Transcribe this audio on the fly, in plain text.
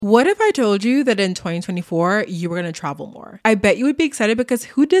What if I told you that in 2024, you were going to travel more? I bet you would be excited because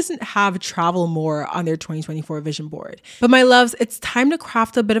who doesn't have travel more on their 2024 vision board? But my loves, it's time to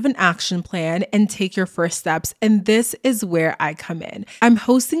craft a bit of an action plan and take your first steps. And this is where I come in. I'm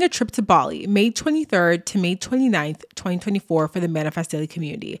hosting a trip to Bali, May 23rd to May 29th, 2024 for the Manifest Daily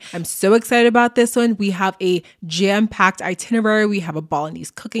community. I'm so excited about this one. We have a jam-packed itinerary. We have a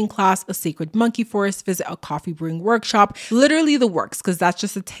Balinese cooking class, a sacred monkey forest visit, a coffee brewing workshop, literally the works, because that's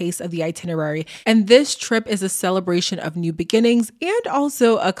just a taste of the itinerary. And this trip is a celebration of new beginnings and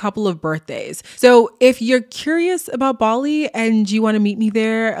also a couple of birthdays. So if you're curious about Bali and you want to meet me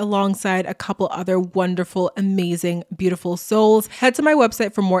there alongside a couple other wonderful, amazing, beautiful souls, head to my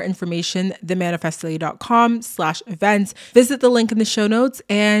website for more information, themanifestdaily.com/events. Visit the link in the show notes.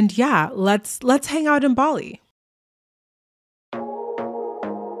 And yeah, let's hang out in Bali.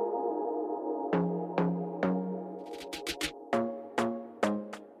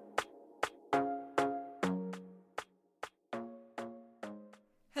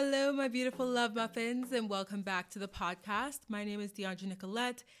 Hello, my beautiful love muffins, and welcome back to the podcast. My name is DeAndre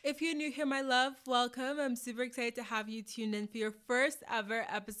Nicolette. If you're new here, my love, welcome. I'm super excited to have you tuned in for your first ever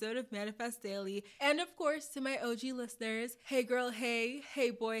episode of Manifest Daily. And of course, to my OG listeners, hey girl, hey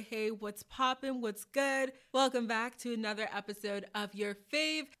boy, hey, what's poppin', what's good? Welcome back to another episode of your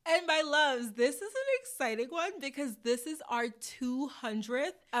fave. And my loves, this is an exciting one because this is our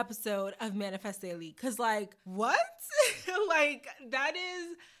 200th episode of Manifest Daily. Cause what? That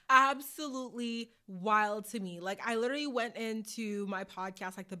is absolutely wild to me. I literally went into my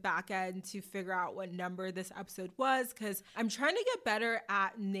podcast, the back end, to figure out what number this episode was, because I'm trying to get better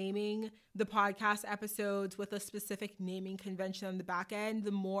at naming the podcast episodes with a specific naming convention on the back end.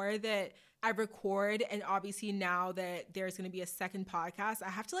 The more that I record, and obviously now that there's going to be a second podcast, I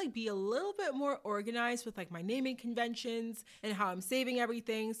have to be a little bit more organized with my naming conventions and how I'm saving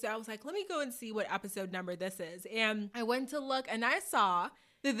everything. So I was let me go and see what episode number this is. And I went to look and I saw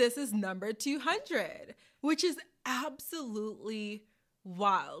that this is number 200, which is absolutely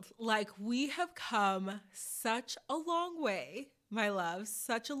wild. We have come such a long way, my love,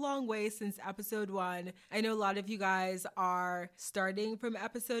 such a long way since episode 1. I know a lot of you guys are starting from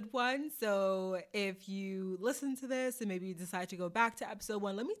episode 1. So if you listen to this and maybe you decide to go back to episode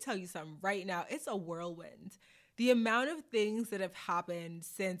 1, let me tell you something right now. It's a whirlwind. The amount of things that have happened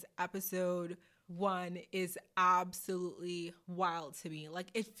since episode 1 is absolutely wild to me.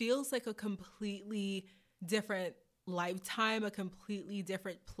 It feels like a completely different lifetime, a completely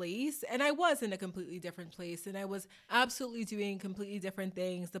different place. And I was in a completely different place, and I was absolutely doing completely different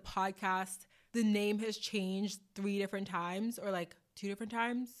things. The podcast, the name has changed 3 different times, or 2 different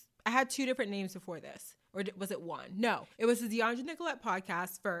times. I had 2 different names before this. Or was it 1? No, it was the DeAndre Nicolette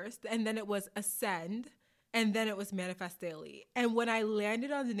podcast first, and then it was Ascend, and then it was Manifest Daily. And when I landed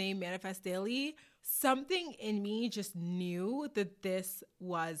on the name Manifest Daily, something in me just knew that this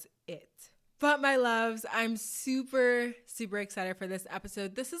was it. But my loves, I'm super, super excited for this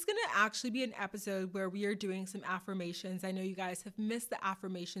episode. This is going to actually be an episode where we are doing some affirmations. I know you guys have missed the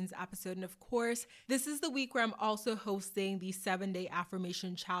affirmations episode. And of course, this is the week where I'm also hosting the 7-day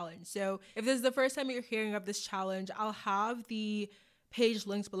affirmation challenge. So if this is the first time you're hearing of this challenge, I'll have the page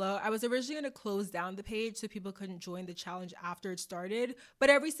links below. I was originally going to close down the page so people couldn't join the challenge after it started, but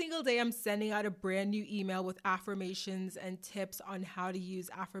every single day I'm sending out a brand new email with affirmations and tips on how to use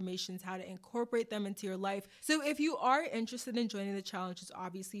affirmations, how to incorporate them into your life. So if you are interested in joining the challenge, it's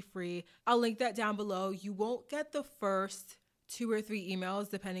obviously free. I'll link that down below. You won't get the first 2 or 3 emails,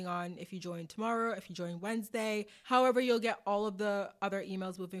 depending on if you join tomorrow, if you join Wednesday. However, you'll get all of the other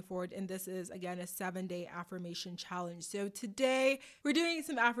emails moving forward. And this is, again, a 7-day affirmation challenge. So today we're doing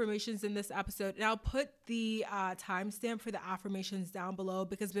some affirmations in this episode, and I'll put the timestamp for the affirmations down below,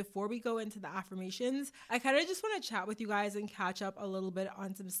 because before we go into the affirmations, I kind of just want to chat with you guys and catch up a little bit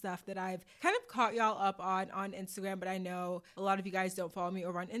on some stuff that I've kind of caught y'all up on Instagram, but I know a lot of you guys don't follow me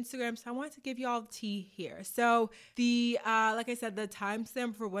over on Instagram, so I wanted to give y'all the tea here. So the like I said, the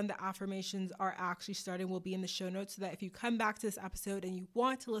timestamp for when the affirmations are actually starting will be in the show notes, so that if you come back to this episode and you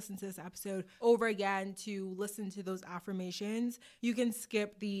want to listen to this episode over again to listen to those affirmations, you can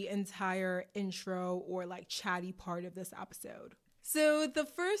skip the entire intro or chatty part of this episode. So the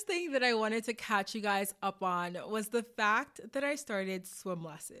first thing that I wanted to catch you guys up on was the fact that I started swim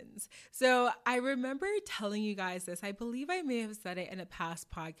lessons. So I remember telling you guys this. I believe I may have said it in a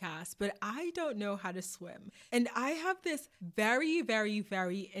past podcast, but I don't know how to swim. And I have this very, very,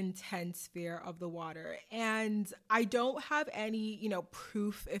 very intense fear of the water. And I don't have any,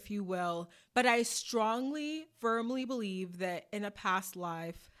 proof, if you will, but I strongly, firmly believe that in a past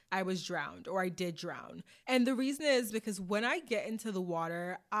life, I was drowned, or I did drown. And the reason is because when I get into the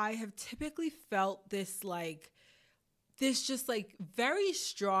water, I have typically felt this just like very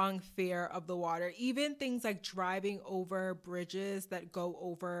strong fear of the water. Even things like driving over bridges that go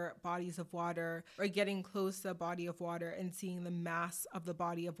over bodies of water, or getting close to a body of water and seeing the mass of the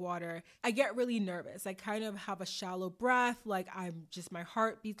body of water, I get really nervous. I kind of have a shallow breath, like my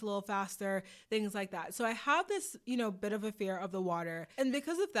heart beats a little faster, things like that. So I have this, bit of a fear of the water. And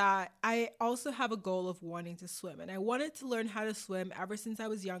because of that, I also have a goal of wanting to swim. And I wanted to learn how to swim ever since I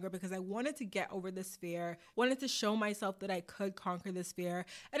was younger, because I wanted to get over this fear, wanted to show myself that I could conquer this fear.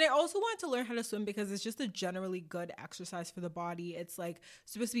 And I also wanted to learn how to swim because it's just a generally good exercise for the body. It's like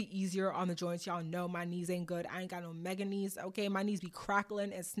supposed to be easier on the joints. Y'all know my knees ain't good. I ain't got no mega knees. Okay, my knees be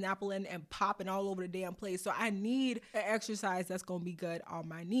crackling and snapping and popping all over the damn place. So I need an exercise that's gonna be good on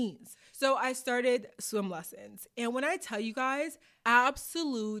my knees. So I started swim lessons. And when I tell you guys,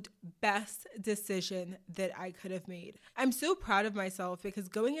 absolute best decision that I could have made. I'm so proud of myself because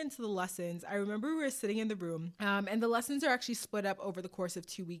going into the lessons, I remember we were sitting in the room and the lessons are actually split up over the course of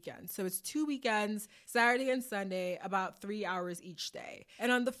 2 weekends. So it's 2 weekends, Saturday and Sunday, about 3 hours each day.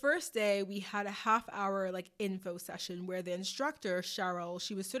 And on the first day, we had a half-hour info session where the instructor, Cheryl,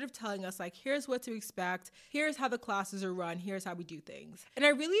 she was sort of telling us here's what to expect, here's how the classes are run, here's how we do things. And I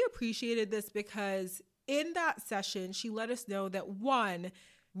really appreciated this because in that session, she let us know that one,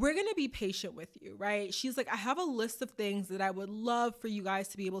 we're going to be patient with you, right? She's like, I have a list of things that I would love for you guys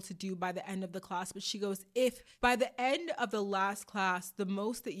to be able to do by the end of the class. But she goes, if by the end of the last class, the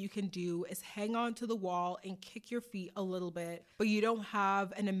most that you can do is hang on to the wall and kick your feet a little bit, but you don't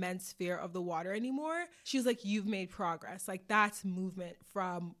have an immense fear of the water anymore, she was like, you've made progress. That's movement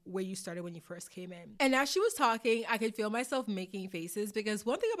from where you started when you first came in. And as she was talking, I could feel myself making faces because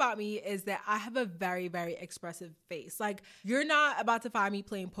one thing about me is that I have a very, very expressive face. You're not about to find me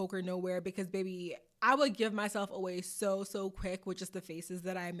playing poker nowhere because baby, I would give myself away so quick with just the faces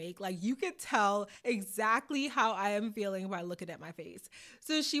that I make. You could tell exactly how I am feeling by looking at my face.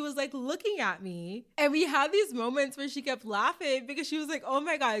 So she was looking at me and we had these moments where she kept laughing because she was like, oh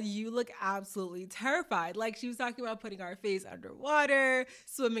my God, you look absolutely terrified. She was talking about putting our face underwater,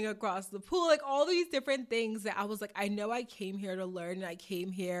 swimming across the pool, all these different things that I was like, I know I came here to learn and I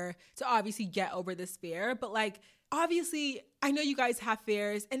came here to obviously get over this fear, but obviously, I know you guys have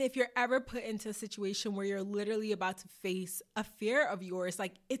fears, and if you're ever put into a situation where you're literally about to face a fear of yours,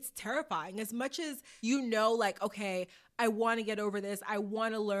 it's terrifying. As much as okay, I want to get over this, I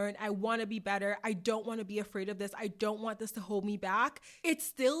want to learn, I want to be better, I don't want to be afraid of this, I don't want this to hold me back, it's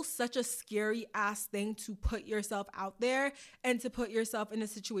still such a scary ass thing to put yourself out there and to put yourself in a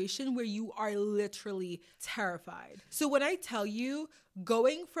situation where you are literally terrified. So when I tell you,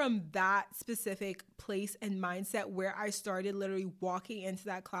 going from that specific place and mindset where I started literally walking into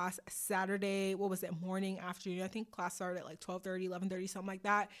that class Saturday, morning, afternoon, I think class started at 12:30, 11:30, something like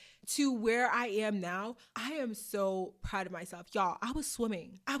that, to where I am now, I am so proud of myself. Y'all, I was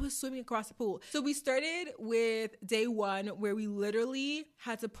swimming across the pool. So we started with day one where we literally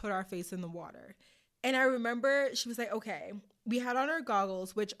had to put our face in the water. And I remember she was like, okay, we had on our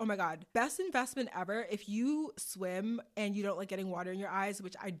goggles, which, oh my God, best investment ever. If you swim and you don't like getting water in your eyes,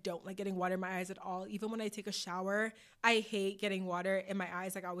 which I don't like getting water in my eyes at all. Even when I take a shower, I hate getting water in my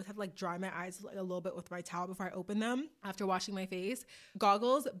eyes. I always have to dry my eyes a little bit with my towel before I open them after washing my face.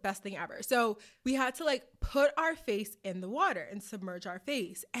 Goggles, best thing ever. So we had to put our face in the water and submerge our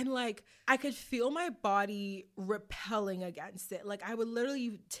face. And I could feel my body repelling against it. I would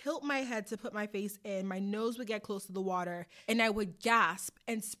literally tilt my head to put my face in. My nose would get close to the water. And I would gasp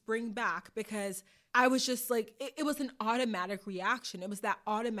and spring back because I was just it was an automatic reaction. It was that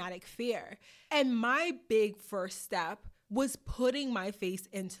automatic fear. And my big first step was putting my face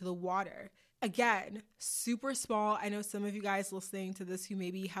into the water. Again, super small. I know some of you guys listening to this who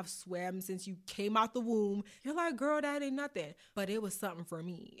maybe have swam since you came out the womb. You're like, girl, that ain't nothing. But it was something for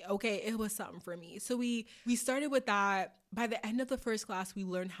me. Okay, it was something for me. So we started with that. By the end of the first class, we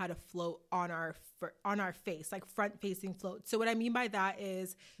learned how to float on our face, front-facing float. So what I mean by that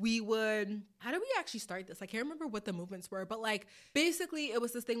is how did we actually start this? I can't remember what the movements were, but basically it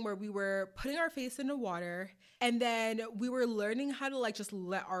was this thing where we were putting our face in the water and then we were learning how to just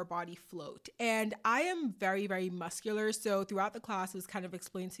let our body float. And I am very, very muscular. So throughout the class, it was kind of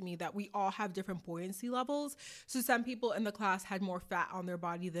explained to me that we all have different buoyancy levels. So some people in the class had more fat on their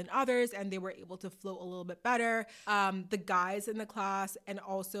body than others, and they were able to float a little bit better. The guys in the class and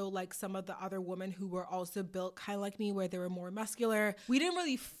also some of the other women who were also built kind of like me where they were more muscular, we didn't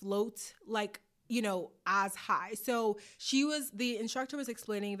really float as high. So the instructor was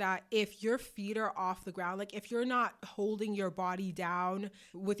explaining that if your feet are off the ground, like if you're not holding your body down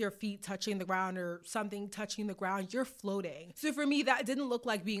with your feet touching the ground or something touching the ground, you're floating. So for me, that didn't look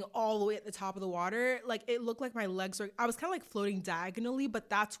like being all the way at the top of the water. Like it looked like my legs I was kind of like floating diagonally, but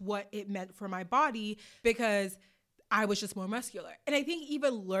that's what it meant for my body because I was just more muscular. And I think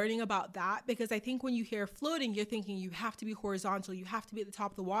even learning about that, because I think when you hear floating, you're thinking you have to be horizontal, you have to be at the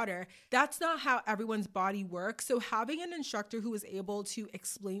top of the water. That's not how everyone's body works. So having an instructor who was able to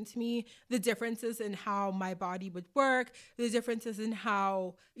explain to me the differences in how my body would work, the differences in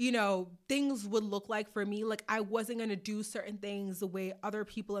how, things would look like for me, like I wasn't going to do certain things the way other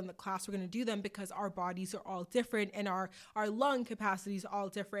people in the class were going to do them because our bodies are all different and our lung capacity is all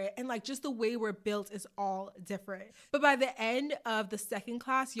different. And like just the way we're built is all different. But by the end of the second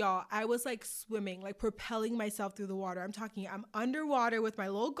class, y'all, I was like swimming, like propelling myself through the water. I'm underwater with my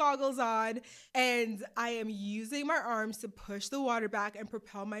little goggles on, and I am using my arms to push the water back and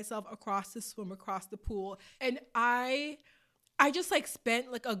propel myself across the swim, across the pool. And I just like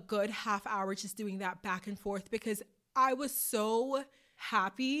spent like a good half hour just doing that back and forth because I was so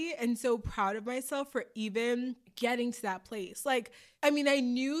happy and so proud of myself for even getting to that place. I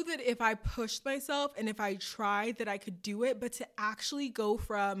knew that if I pushed myself and if I tried that I could do it, but to actually go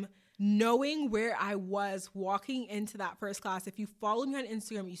from knowing where I was walking into that first class. If you follow me on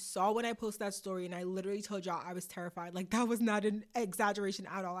Instagram, you saw when I posted that story and I literally told y'all I was terrified. Like that was not an exaggeration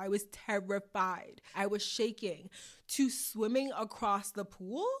at all. I was terrified. I was shaking. To swimming across the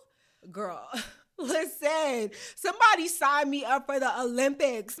pool, girl. Listen, somebody signed me up for the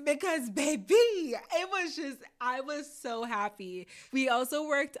Olympics because baby, I was so happy. We also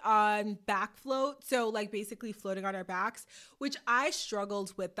worked on back float. So like basically floating on our backs, which I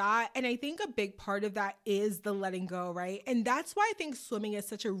struggled with that. And I think a big part of that is the letting go, right? And that's why I think swimming is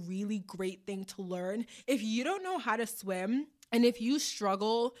such a really great thing to learn. If you don't know how to swim, and if you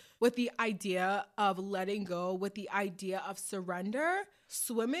struggle with the idea of letting go, with the idea of surrender,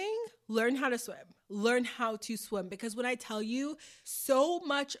 swimming, learn how to swim. Learn how to swim. Because when I tell you, so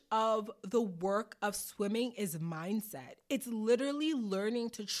much of the work of swimming is mindset. It's literally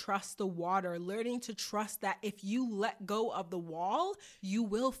learning to trust the water, learning to trust that if you let go of the wall, you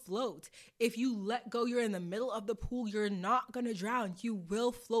will float. If you let go, you're in the middle of the pool, you're not going to drown. You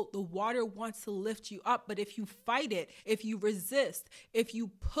will float. The water wants to lift you up. But if you fight it, if you resist, if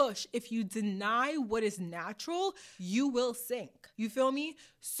you push, if you deny what is natural, you will sink. You feel me?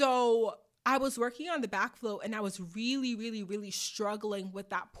 So I was working on the back float and I was really, really, really struggling with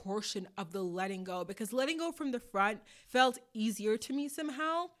that portion of the letting go because letting go from the front felt easier to me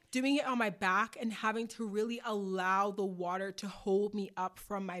somehow. Doing it on my back and having to really allow the water to hold me up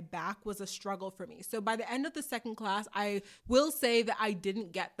from my back was a struggle for me. So by the end of the second class, I will say that I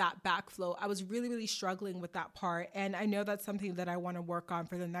didn't get that back flow. I was really, really struggling with that part. And I know that's something that I want to work on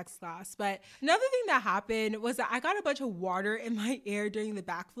for the next class. But another thing that happened was that I got a bunch of water in my ear during the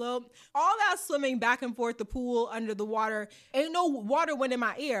back flow. All that swimming back and forth, the pool, under the water, ain't no water went in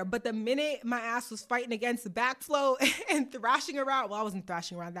my ear. But the minute my ass was fighting against the back flow and thrashing around, well, I wasn't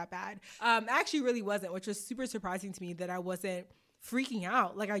thrashing around that bad. Actually really wasn't, which was super surprising to me that I wasn't freaking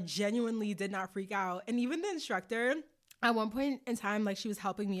out. Like I genuinely did not freak out. And even the instructor at one point in time, like she was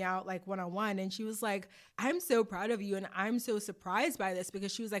helping me out like one-on-one and she was like, I'm so proud of you and I'm so surprised by this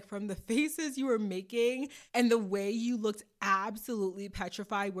because she was like, from the faces you were making and the way you looked absolutely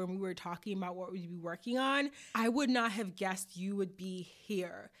petrified when we were talking about what we'd be working on, I would not have guessed you would be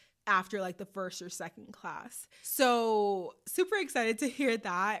here after like the first or second class. So super excited to hear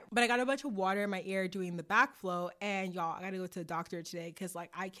that. But I got a bunch of water in my ear doing the backflow and y'all, I gotta go to the doctor today because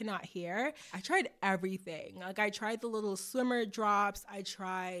like I cannot hear. I tried everything. Like I tried the little swimmer drops. I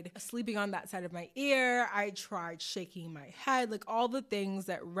tried sleeping on that side of my ear. I tried shaking my head, like all the things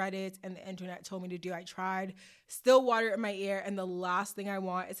that Reddit and the internet told me to do. I tried. Still water in my ear. And the last thing I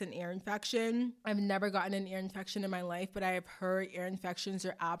want is an ear infection. I've never gotten an ear infection in my life, but I have heard ear infections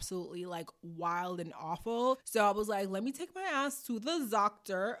are absolutely like wild and awful. So I was like, let me take my ass to the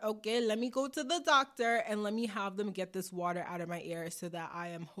doctor. Okay, let me go to the doctor and let me have them get this water out of my ear so that I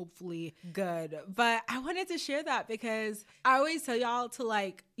am hopefully good. But I wanted to share that because I always tell y'all to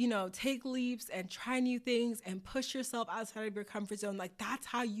like, you know, take leaps and try new things and push yourself outside of your comfort zone. Like that's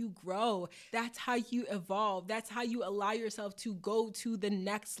how you grow. That's how you evolve. That's that's how you allow yourself to go to the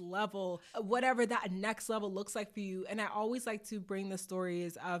next level, whatever that next level looks like for you. And I always like to bring the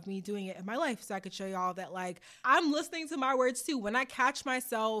stories of me doing it in my life so I could show y'all that like I'm listening to my words too. When I catch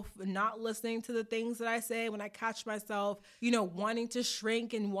myself not listening to the things that I say, when I catch myself, wanting to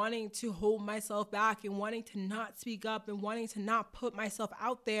shrink and wanting to hold myself back and wanting to not speak up and wanting to not put myself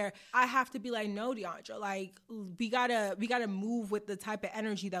out there, I have to be like, no, Deandra, like we gotta move with the type of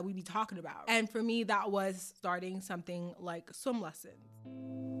energy that we be talking about. And for me, that was starting something like swim lessons.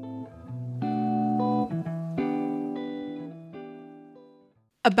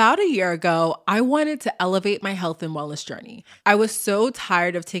 About a year ago, I wanted to elevate my health and wellness journey. I was so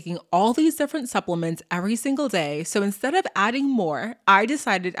tired of taking all these different supplements every single day, so instead of adding more, I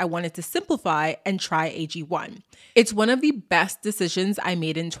decided I wanted to simplify and try AG1. It's one of the best decisions I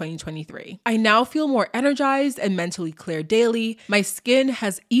made in 2023. I now feel more energized and mentally clear daily. My skin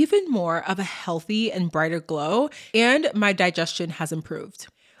has even more of a healthy and brighter glow, and my digestion has improved.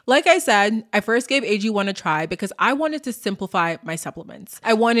 Like I said, I first gave AG1 a try because I wanted to simplify my supplements.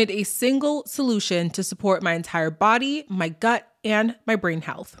 I wanted a single solution to support my entire body, my gut, and my brain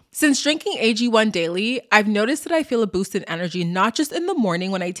health. Since drinking AG1 daily, I've noticed that I feel a boost in energy not just in the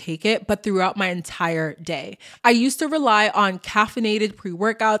morning when I take it, but throughout my entire day. I used to rely on caffeinated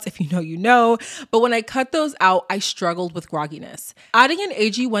pre-workouts, if you know, you know, but when I cut those out, I struggled with grogginess. Adding an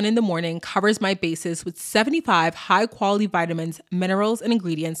AG1 in the morning covers my bases with 75 high-quality vitamins, minerals, and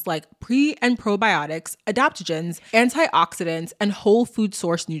ingredients like pre- and probiotics, adaptogens, antioxidants, and whole food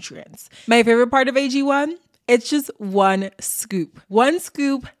source nutrients. My favorite part of AG1? It's just one scoop. One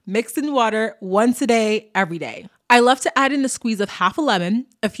scoop mixed in water once a day, every day. I love to add in a squeeze of half a lemon,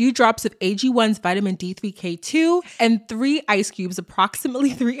 a few drops of AG1's vitamin D3K2, and 3 ice cubes,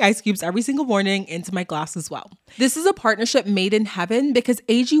 approximately 3 ice cubes every single morning into my glass as well. This is a partnership made in heaven because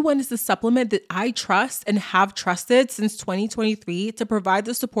AG1 is the supplement that I trust and have trusted since 2023 to provide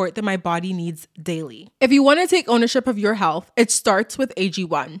the support that my body needs daily. If you want to take ownership of your health, it starts with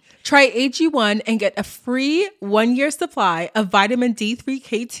AG1. Try AG1 and get a free 1-year supply of vitamin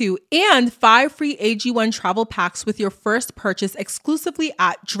D3K2 and 5 free AG1 travel packs with your first purchase exclusively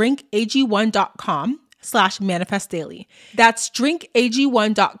at drinkag1.com/manifestdaily. That's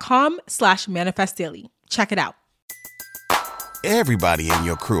drinkag1.com/manifestdaily. Check it out. Everybody in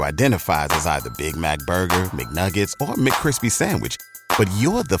your crew identifies as either Big Mac Burger, McNuggets, or McCrispy Sandwich. But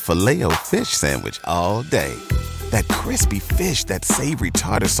you're the Filet-O-Fish Sandwich all day. That crispy fish, that savory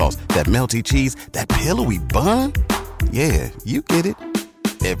tartar sauce, that melty cheese, that pillowy bun. Yeah, you get it.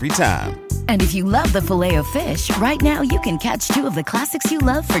 Every time. And if you love the Filet-O-Fish, right now you can catch 2 of the classics you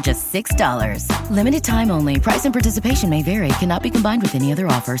love for just $6. Limited time only. Price and participation may vary. Cannot be combined with any other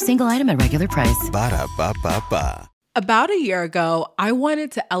offer. Single item at regular price. Ba-da-ba-ba-ba. About a year ago, I wanted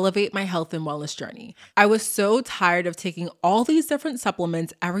to elevate my health and wellness journey. I was so tired of taking all these different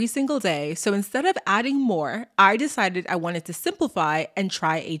supplements every single day, so instead of adding more, I decided I wanted to simplify and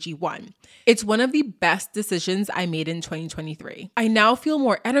try AG1. It's one of the best decisions I made in 2023. I now feel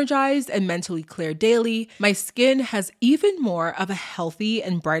more energized and mentally clear daily. My skin has even more of a healthy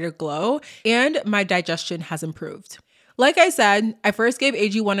and brighter glow, and my digestion has improved. Like I said, I first gave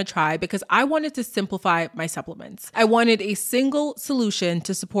AG1 a try because I wanted to simplify my supplements. I wanted a single solution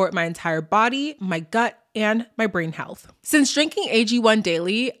to support my entire body, my gut, and my brain health. Since drinking AG1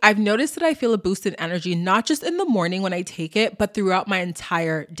 daily, I've noticed that I feel a boost in energy not just in the morning when I take it, but throughout my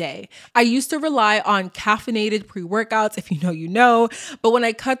entire day. I used to rely on caffeinated pre-workouts, if you know, you know, but when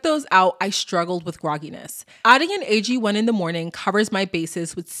I cut those out, I struggled with grogginess. Adding an AG1 in the morning covers my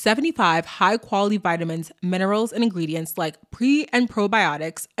bases with 75 high-quality vitamins, minerals, and ingredients like pre- and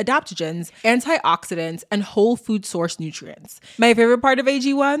probiotics, adaptogens, antioxidants, and whole food source nutrients. My favorite part of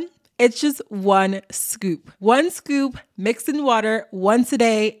AG1? It's just one scoop. One scoop mixed in water once a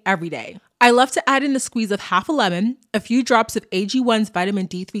day, every day. I love to add in a squeeze of half a lemon, a few drops of AG1's vitamin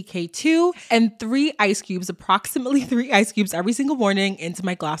D3K2, and 3 ice cubes, approximately 3 ice cubes every single morning into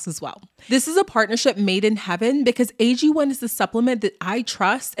my glass as well. This is a partnership made in heaven because AG1 is the supplement that I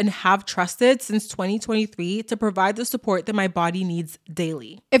trust and have trusted since 2023 to provide the support that my body needs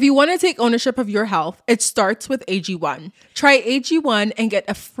daily. If you want to take ownership of your health, it starts with AG1. Try AG1 and get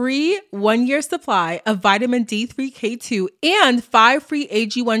a free 1-year supply of vitamin D3K2 and 5 free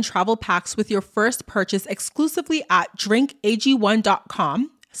AG1 travel packs with your first purchase exclusively at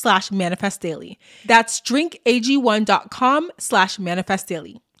drinkag1.com/manifestdaily. That's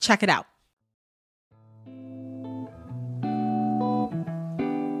drinkag1.com/manifestdaily. Check it out.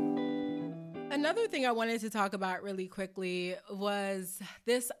 Another thing I wanted to talk about really quickly was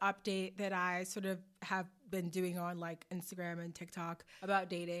this update that I sort of have been doing on like Instagram and TikTok about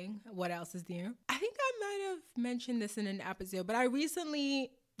dating. What else is new? I think I'm might have mentioned this in an episode, but I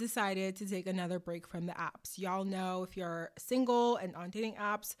recently decided to take another break from the apps. Y'all know if you're single and on dating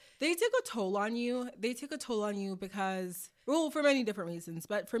apps, they take a toll on you. They take a toll on you because, well, for many different reasons.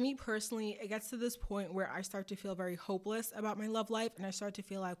 But for me personally, it gets to this point where I start to feel very hopeless about my love life. And I start to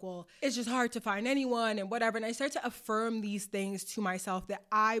feel like, well, it's just hard to find anyone and whatever. And I start to affirm these things to myself that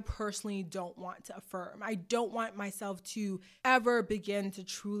I personally don't want to affirm. I don't want myself to ever begin to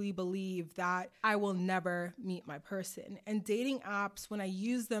truly believe that I will never meet my person. And dating apps, when I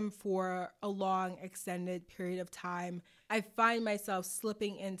use them for a long, extended period of time, I find myself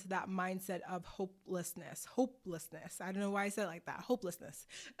slipping into that mindset of hopelessness. I don't know why I said it like that. Hopelessness.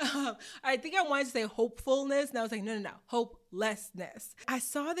 I think I wanted to say hopefulness, and I was like, no, hopelessness. I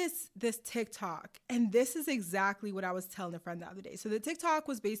saw this TikTok, and this is exactly what I was telling a friend the other day. So the TikTok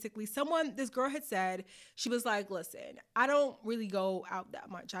was basically this girl had said, she was like, listen, I don't really go out that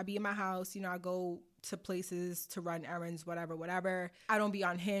much. I be in my house, I go to places to run errands, whatever. I don't be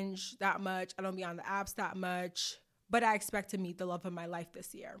on Hinge that much. I don't be on the apps that much. But I expect to meet the love of my life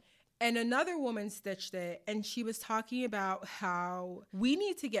this year. And another woman stitched it, and she was talking about how we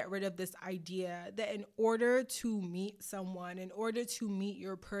need to get rid of this idea that in order to meet someone, in order to meet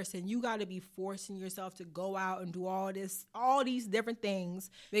your person, you got to be forcing yourself to go out and do all these different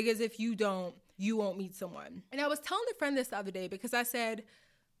things, because if you don't, you won't meet someone. And I was telling a friend this the other day because I said,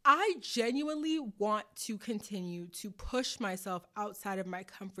 I genuinely want to continue to push myself outside of my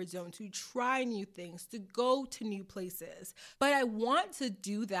comfort zone, to try new things, to go to new places. But I want to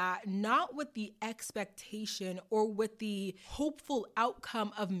do that not with the expectation or with the hopeful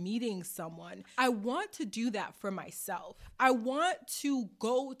outcome of meeting someone. I want to do that for myself. I want to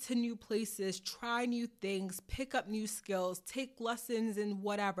go to new places, try new things, pick up new skills, take lessons in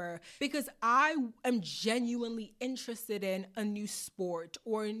whatever, because I am genuinely interested in a new sport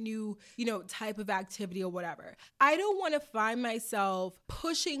or a new, type of activity or whatever. I don't want to find myself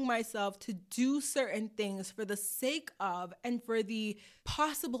pushing myself to do certain things for the sake of and for the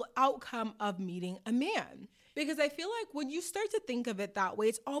possible outcome of meeting a man. Because I feel like when you start to think of it that way,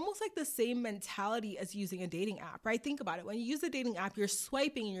 it's almost like the same mentality as using a dating app, right? Think about it. When you use a dating app, you're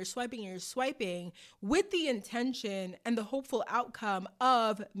swiping and you're swiping and you're swiping with the intention and the hopeful outcome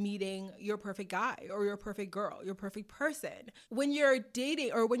of meeting your perfect guy or your perfect girl, your perfect person. When you're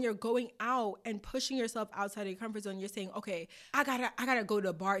dating or when you're going out and pushing yourself outside of your comfort zone, you're saying, okay, I gotta go to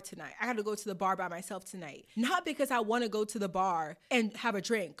the bar tonight. I gotta go to the bar by myself tonight. Not because I want to go to the bar and have a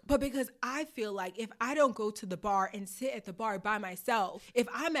drink, but because I feel like if I don't go to the bar and sit at the bar by myself, if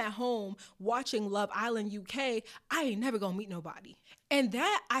I'm at home watching Love Island UK, I ain't never gonna meet nobody. And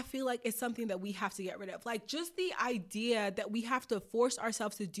that, I feel like, is something that we have to get rid of. Like, just the idea that we have to force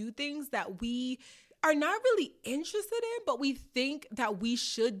ourselves to do things that we are not really interested in, but we think that we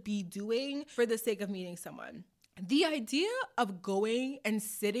should be doing for the sake of meeting someone. The idea of going and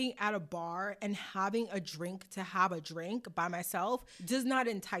sitting at a bar and having a drink to have a drink by myself does not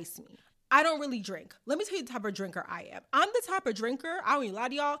entice me. I don't really drink. Let me tell you the type of drinker I am. I'm the type of drinker, I don't even lie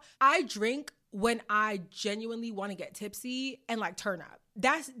to y'all, I drink when I genuinely want to get tipsy and turn up.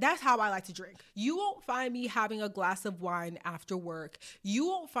 That's how I like to drink. You won't find me having a glass of wine after work. You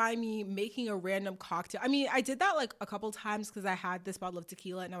won't find me making a random cocktail. I mean, I did that a couple times because I had this bottle of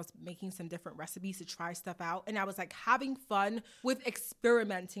tequila and I was making some different recipes to try stuff out. And I was having fun with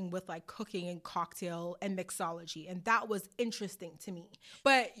experimenting with cooking and cocktail and mixology. And that was interesting to me.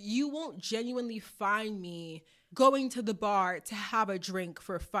 But you won't genuinely find me going to the bar to have a drink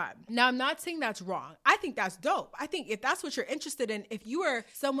for fun. Now, I'm not saying that's wrong. I think that's dope. I think if that's what you're interested in, if you are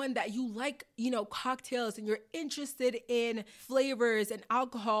someone that you like, cocktails and you're interested in flavors and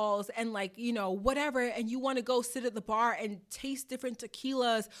alcohols and whatever, and you want to go sit at the bar and taste different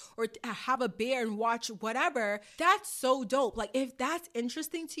tequilas or have a beer and watch whatever, that's so dope. If that's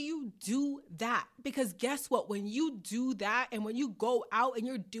interesting to you, do that. Because guess what? When you do that and when you go out and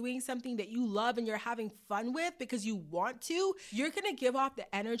you're doing something that you love and you're having fun with, because you want to, you're going to give off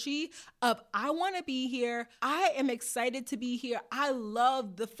the energy of, I want to be here. I am excited to be here. I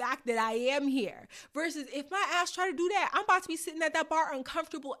love the fact that I am here. Versus if my ass try to do that, I'm about to be sitting at that bar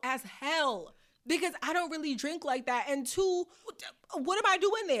uncomfortable as hell. Because I don't really drink like that. And two, what am I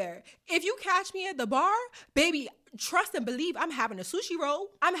doing there? If you catch me at the bar, baby, trust and believe I'm having a sushi roll.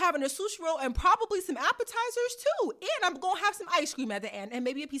 I'm having a sushi roll and probably some appetizers too. And I'm going to have some ice cream at the end and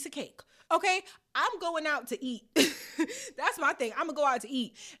maybe a piece of cake. Okay? I'm going out to eat. That's my thing. I'm going to go out to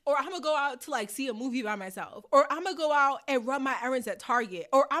eat. Or I'm going to go out to see a movie by myself. Or I'm going to go out and run my errands at Target.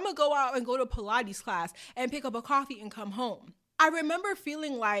 Or I'm going to go out and go to Pilates class and pick up a coffee and come home. I remember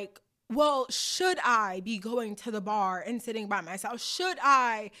feeling well, should I be going to the bar and sitting by myself? Should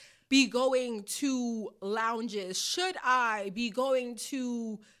I be going to lounges? Should I be going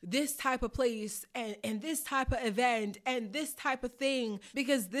to this type of place and this type of event and this type of thing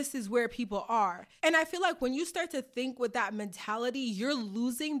because this is where people are? And I feel like when you start to think with that mentality, you're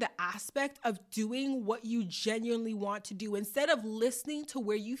losing the aspect of doing what you genuinely want to do. Instead of listening to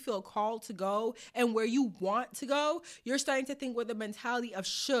where you feel called to go and where you want to go, you're starting to think with the mentality of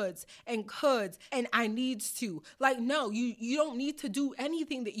shoulds and coulds and I needs to. Like, no, you don't need to do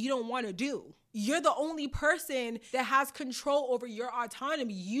anything that you don't want to do. You're the only person that has control over your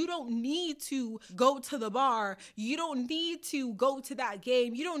autonomy. You don't need to go to the bar. You don't need to go to that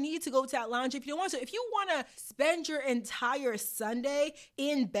game. You don't need to go to that lounge if you don't want to. If you want to spend your entire Sunday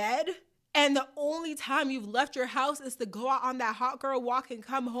in bed, and the only time you've left your house is to go out on that hot girl walk and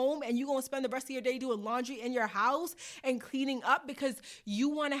come home, and you're going to spend the rest of your day doing laundry in your house and cleaning up because you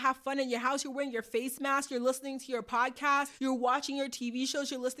want to have fun in your house. You're wearing your face mask. You're listening to your podcast. You're watching your TV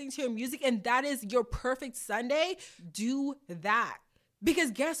shows. You're listening to your music. And that is your perfect Sunday. Do that.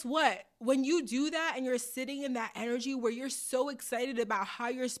 Because guess what? When you do that and you're sitting in that energy where you're so excited about how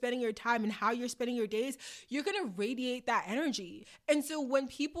you're spending your time and how you're spending your days, you're going to radiate that energy. And so when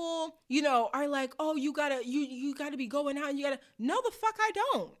people, are like, oh, you gotta be going out and no, the fuck I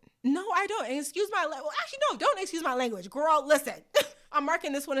don't. No, I don't. And excuse my, no, don't excuse my language. Girl, listen. I'm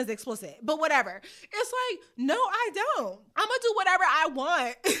marking this one as explicit, but whatever. It's like, no, I don't. I'm going to do whatever I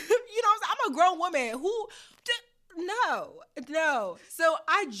want. I'm a grown woman who... No. So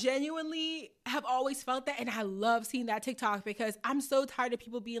I genuinely have always felt that. And I love seeing that TikTok because I'm so tired of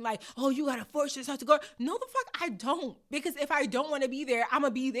people being like, oh, you got to force yourself to go. No, the fuck I don't. Because if I don't want to be there, I'm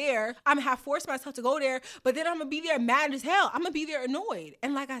going to be there. I'm going to have forced myself to go there. But then I'm going to be there mad as hell. I'm going to be there annoyed.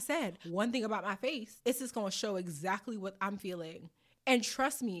 And like I said, one thing about my face, it's just going to show exactly what I'm feeling. And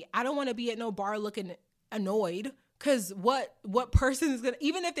trust me, I don't want to be at no bar looking annoyed. Because what person is going to,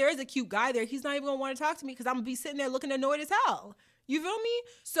 even if there is a cute guy there, he's not even going to want to talk to me because I'm going to be sitting there looking annoyed as hell. You feel me?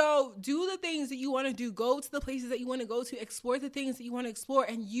 So do the things that you want to do. Go to the places that you want to go to. Explore the things that you want to explore.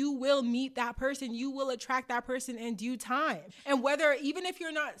 And you will meet that person. You will attract that person in due time. And even if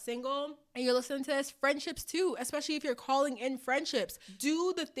you're not single and you're listening to this, friendships too, especially if you're calling in friendships,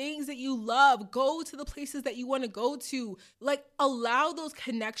 do the things that you love. Go to the places that you want to go to. Like, allow those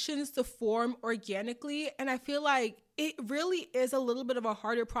connections to form organically. And I feel like it really is a little bit of a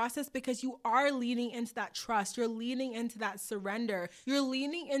harder process because you are leaning into that trust. You're leaning into that surrender. You're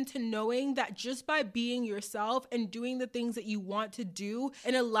leaning into knowing that just by being yourself and doing the things that you want to do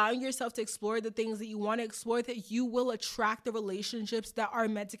and allowing yourself to explore the things that you want to explore, that you will attract the relationships that are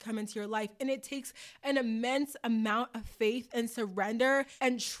meant to come into your life. And it takes an immense amount of faith and surrender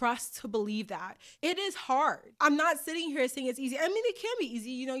and trust to believe that. It is hard. I'm not sitting here saying it's easy. I mean, it can be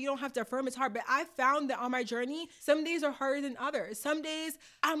easy. You don't have to affirm it's hard, but I found that on my journey, some days are harder than others. Some days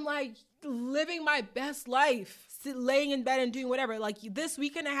I'm like living my best life, laying in bed and doing whatever. Like this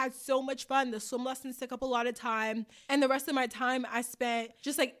weekend, I had so much fun. The swim lessons took up a lot of time. And the rest of my time I spent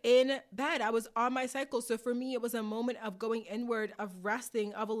just like in bed. I was on my cycle. So for me, it was a moment of going inward, of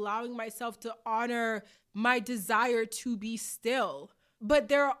resting, of allowing myself to honor my desire to be still. But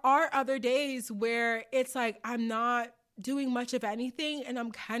there are other days where it's like, I'm not doing much of anything and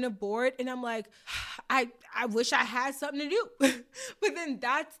I'm kind of bored and I'm like, I wish I had something to do. But then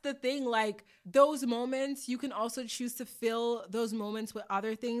that's the thing, like those moments, you can also choose to fill those moments with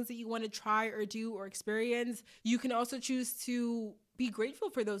other things that you want to try or do or experience. You can also choose to be grateful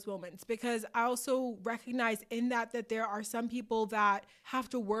for those moments, because I also recognize in that there are some people that have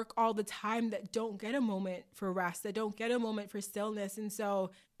to work all the time that don't get a moment for rest, that don't get a moment for stillness. And so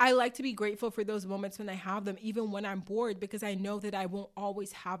I like to be grateful for those moments when I have them, even when I'm bored, because I know that I won't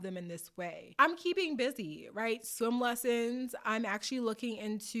always have them in this way. I'm keeping busy, right? Swim lessons. I'm actually looking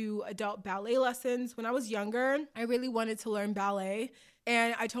into adult ballet lessons. When I was younger, I really wanted to learn ballet.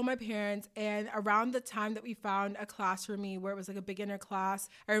 And I told my parents, and around the time that we found a class for me where it was like a beginner class,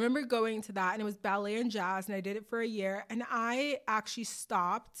 I remember going to that, and it was ballet and jazz, and I did it for a year. And I actually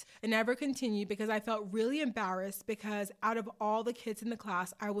stopped and never continued because I felt really embarrassed, because out of all the kids in the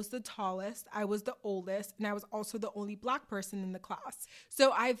class, I was the tallest, I was the oldest, and I was also the only Black person in the class.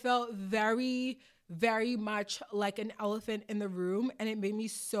 So I felt very much like an elephant in the room, and it made me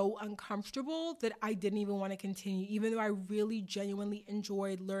so uncomfortable that I didn't even want to continue, even though I really genuinely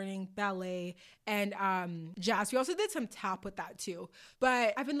enjoyed learning ballet and jazz. We also did some tap with that too.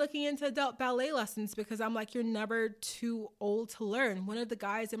 But I've been looking into adult ballet lessons because I'm like, you're never too old to learn. One of the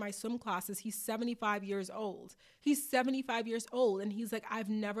guys in my swim classes, he's 75 years old. He's 75 years old, and he's like, I've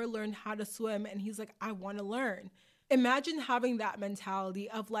never learned how to swim, and he's like, I want to learn. Imagine having that mentality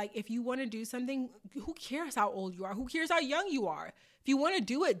of like, if you want to do something, who cares how old you are? Who cares how young you are? If you want to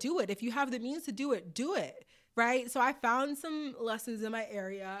do it, do it. If you have the means to do it, do it. Right? So I found some lessons in my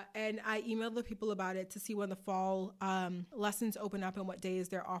area and I emailed the people about it to see when the fall lessons open up and what days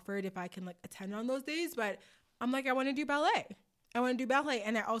they're offered, if I can like attend on those days. But I'm like, I want to do ballet. I want to do ballet,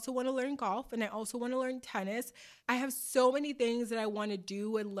 and I also want to learn golf, and I also want to learn tennis. I have so many things that I want to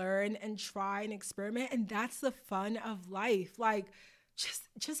do and learn and try and experiment, and that's the fun of life. Like,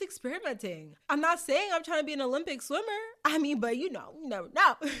 just experimenting. I'm not saying I'm trying to be an Olympic swimmer. I mean, but you never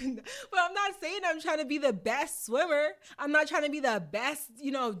know. But I'm not saying I'm trying to be the best swimmer. I'm not trying to be the best,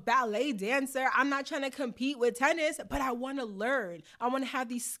 ballet dancer. I'm not trying to compete with tennis, but I want to learn. I want to have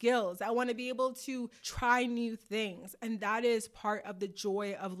these skills. I want to be able to try new things. And that is part of the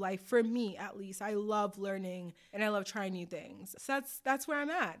joy of life for me, at least. I love learning and I love trying new things. So that's where I'm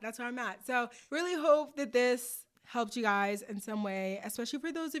at. That's where I'm at. So really hope that this helped you guys in some way, especially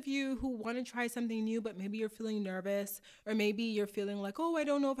for those of you who want to try something new, but maybe you're feeling nervous, or maybe you're feeling like, oh, I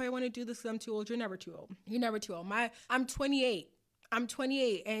don't know if I want to do this because I'm too old. You're never too old. You're never too old. I'm 28. I'm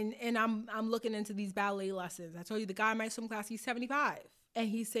 28 and I'm looking into these ballet lessons. I told you the guy in my swim class, he's 75 and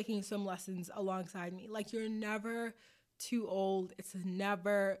he's taking swim lessons alongside me. Like, you're never too old. It's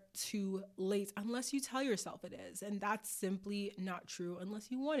never too late unless you tell yourself it is. And that's simply not true unless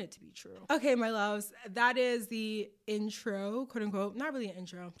you want it to be true. Okay, my loves, that is the intro, quote unquote. Not really an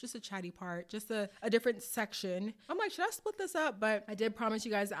intro, just a chatty part, just a different section. I'm like, should I split this up? But I did promise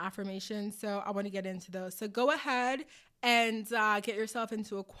you guys the affirmations, so I want to get into those. So go ahead and get yourself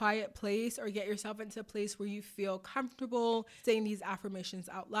into a quiet place, or get yourself into a place where you feel comfortable saying these affirmations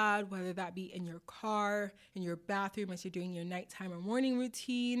out loud, whether that be in your car, in your bathroom as you're doing your nighttime or morning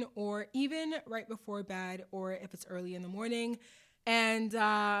routine, or even right before bed, or if it's early in the morning. And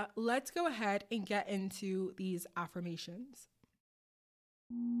let's go ahead and get into these affirmations.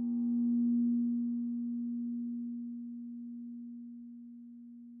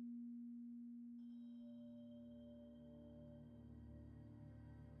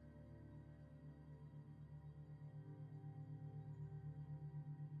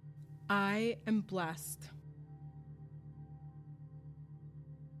 I am blessed.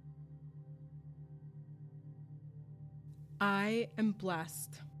 I am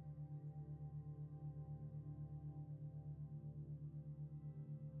blessed.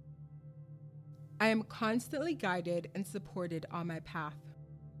 I am constantly guided and supported on my path.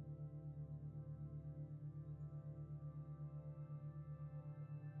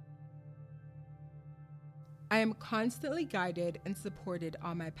 I am constantly guided and supported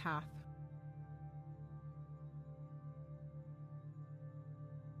on my path.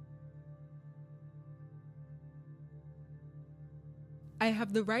 I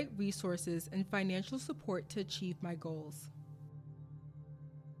have the right resources and financial support to achieve my goals.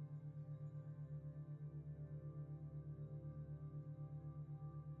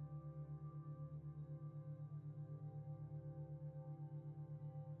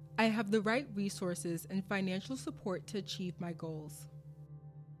 I have the right resources and financial support to achieve my goals.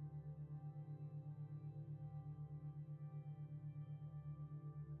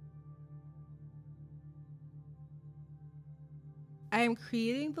 I am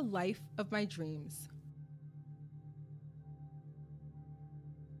creating the life of my dreams.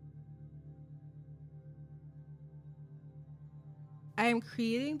 I am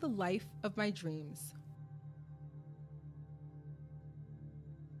creating the life of my dreams.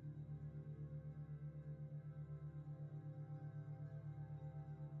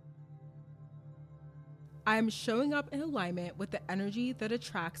 I am showing up in alignment with the energy that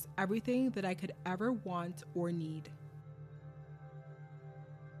attracts everything that I could ever want or need.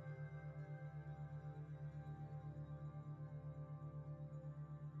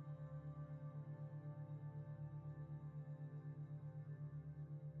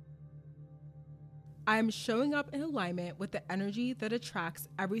 I am showing up in alignment with the energy that attracts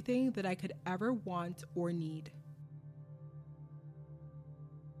everything that I could ever want or need.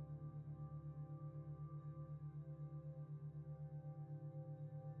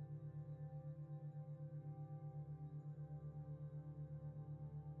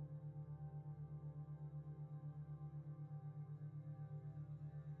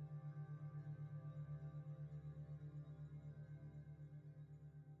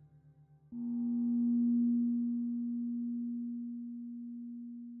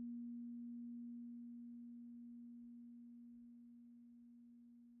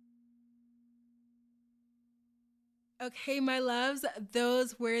 Okay, my loves,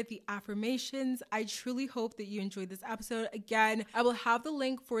 those were the affirmations. I truly hope that you enjoyed this episode. Again, I will have the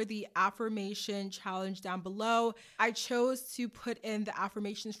link for the affirmation challenge down below. I chose to put in the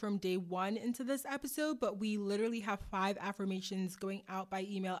affirmations from day 1 into this episode, but we literally have 5 affirmations going out by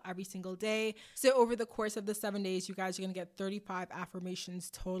email every single day. So over the course of the 7 days, you guys are going to get 35 affirmations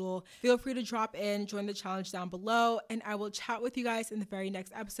total. Feel free to drop in, join the challenge down below, and I will chat with you guys in the very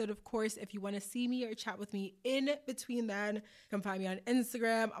next episode. Of course, if you want to see me or chat with me in between then, you can find me on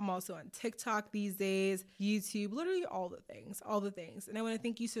Instagram. I'm also on TikTok these days, YouTube, literally all the things. And I want to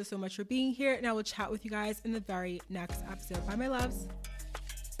thank you so much for being here, and I will chat with you guys in the very next episode. Bye, my loves.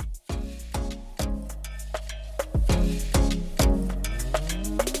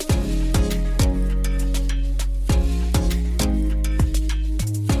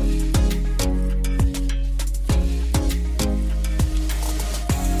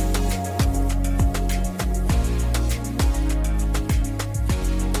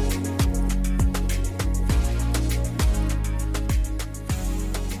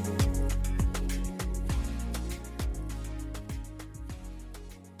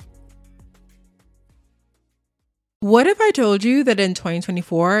 What if I told you that in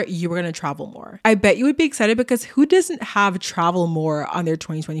 2024, you were going to travel more? I bet you would be excited because who doesn't have travel more on their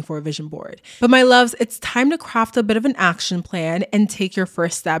 2024 vision board? But my loves, it's time to craft a bit of an action plan and take your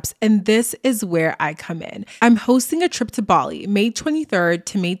first steps. And this is where I come in. I'm hosting a trip to Bali, May 23rd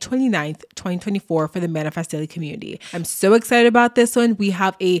to May 29th, 2024 for the Manifest Daily community. I'm so excited about this one. We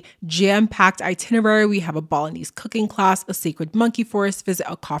have a jam-packed itinerary. We have a Balinese cooking class, a sacred monkey forest visit,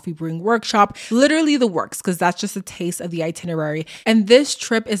 a coffee brewing workshop, literally the works, because that's just a taste of the itinerary. And this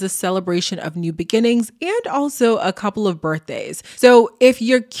trip is a celebration of new beginnings and also a couple of birthdays. So if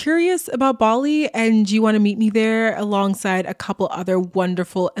you're curious about Bali and you want to meet me there alongside a couple other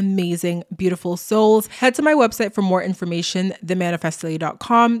wonderful, amazing, beautiful souls, head to my website for more information,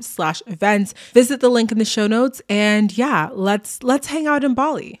 themanifestdaily.com/events. Visit the link in the show notes. And yeah, let's hang out in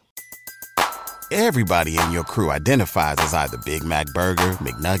Bali. Everybody in your crew identifies as either Big Mac Burger,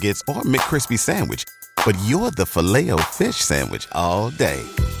 McNuggets, or McCrispy Sandwich. But you're the Filet-O-Fish Sandwich all day.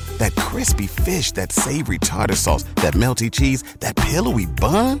 That crispy fish, that savory tartar sauce, that melty cheese, that pillowy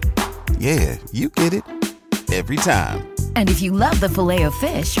bun. Yeah, you get it. Every time. And if you love the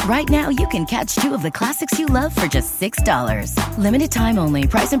Filet-O-Fish, right now you can catch 2 of the classics you love for just $6. Limited time only.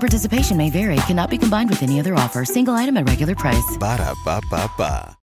 Price and participation may vary. Cannot be combined with any other offer. Single item at regular price. Ba-da-ba-ba-ba.